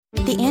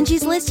The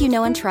Angie's List you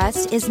know and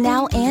trust is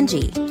now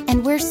Angie,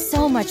 and we're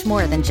so much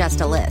more than just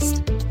a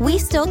list. We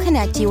still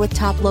connect you with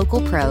top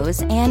local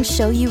pros and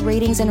show you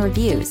ratings and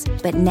reviews,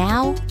 but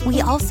now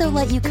we also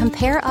let you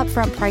compare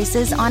upfront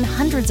prices on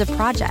hundreds of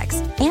projects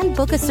and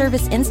book a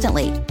service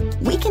instantly.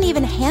 We can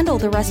even handle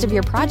the rest of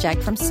your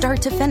project from start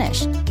to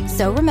finish.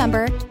 So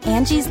remember,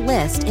 Angie's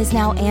List is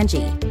now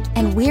Angie,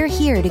 and we're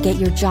here to get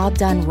your job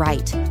done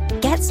right.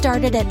 Get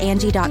started at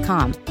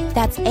Angie.com.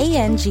 That's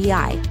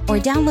ANGI, or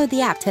download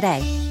the app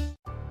today.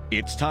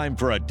 It's time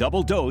for a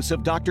double dose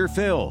of Dr.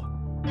 Phil.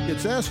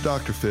 It's Ask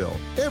Dr. Phil.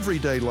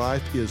 Everyday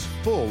life is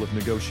full of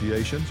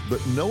negotiations,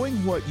 but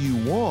knowing what you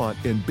want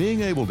and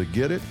being able to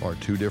get it are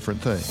two different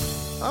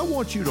things. I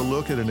want you to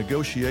look at a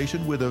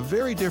negotiation with a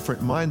very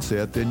different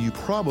mindset than you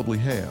probably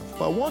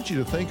have. I want you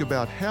to think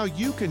about how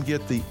you can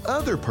get the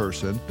other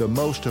person the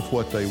most of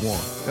what they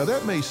want. Now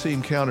that may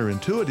seem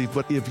counterintuitive,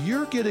 but if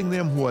you're getting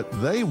them what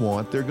they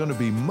want, they're going to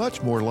be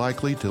much more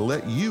likely to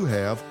let you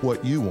have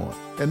what you want.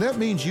 And that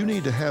means you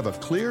need to have a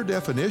clear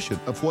definition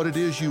of what it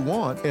is you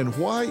want and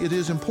why it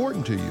is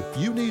important to you.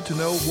 You need to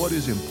know what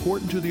is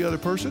important to the other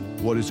person,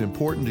 what is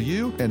important to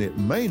you, and it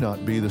may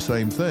not be the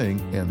same thing,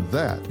 and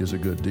that is a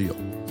good deal.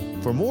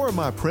 For more of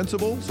my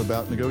principles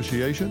about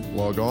negotiation,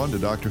 log on to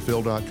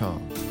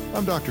drphil.com.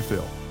 I'm Dr.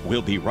 Phil.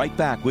 We'll be right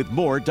back with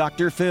more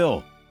Dr.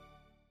 Phil.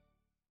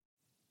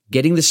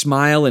 Getting the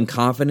smile and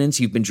confidence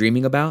you've been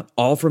dreaming about,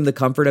 all from the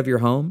comfort of your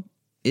home,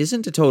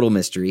 isn't a total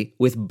mystery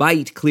with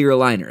Byte clear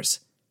aligners.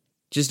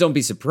 Just don't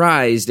be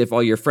surprised if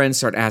all your friends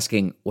start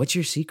asking, "What's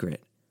your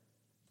secret?"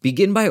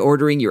 Begin by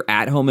ordering your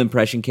at-home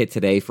impression kit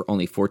today for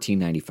only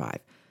 $14.95.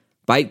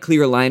 Byte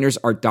clear aligners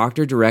are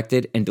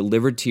doctor-directed and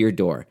delivered to your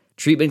door.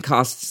 Treatment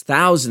costs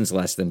thousands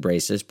less than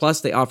braces,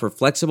 plus they offer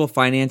flexible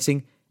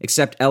financing,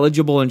 accept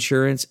eligible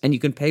insurance, and you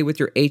can pay with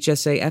your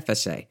HSA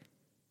FSA.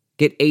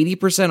 Get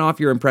 80% off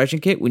your impression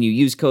kit when you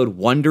use code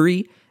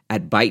WONDERY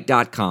at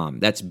Byte.com.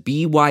 That's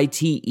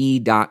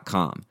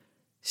BYTE.com.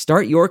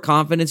 Start your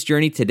confidence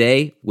journey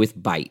today with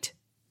Byte.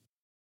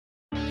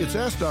 It's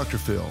Ask Dr.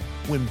 Phil.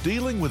 When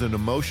dealing with an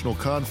emotional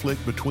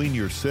conflict between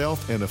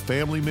yourself and a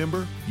family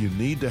member, you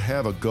need to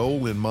have a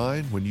goal in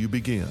mind when you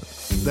begin.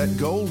 That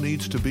goal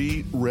needs to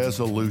be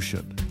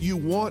resolution. You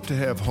want to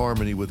have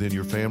harmony within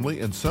your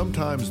family, and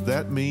sometimes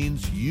that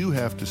means you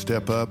have to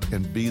step up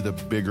and be the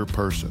bigger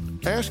person.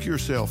 Ask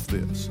yourself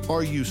this: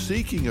 are you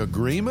seeking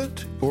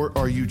agreement, or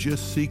are you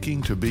just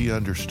seeking to be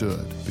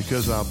understood?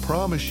 Because I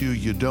promise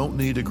you don't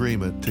need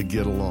agreement to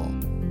get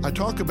along. I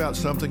talk about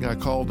something I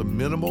call the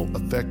minimal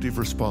effective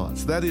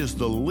response. That is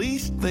the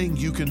least thing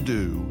you can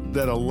do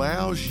that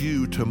allows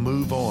you to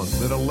move on,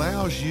 that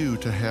allows you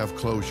to have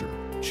closure.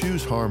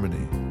 Choose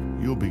harmony.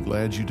 You'll be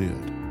glad you did.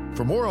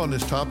 For more on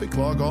this topic,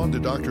 log on to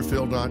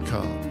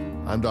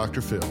drphil.com. I'm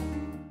Dr. Phil.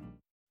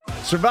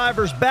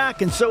 Survivor's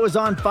back, and so is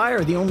On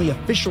Fire, the only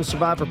official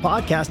Survivor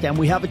podcast, and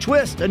we have a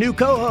twist, a new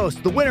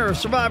co-host, the winner of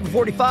Survivor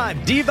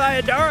 45, Dee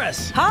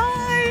Valladares.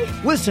 Hi!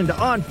 Listen to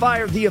On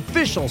Fire, the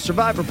official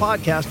Survivor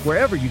podcast,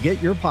 wherever you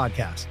get your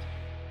podcast.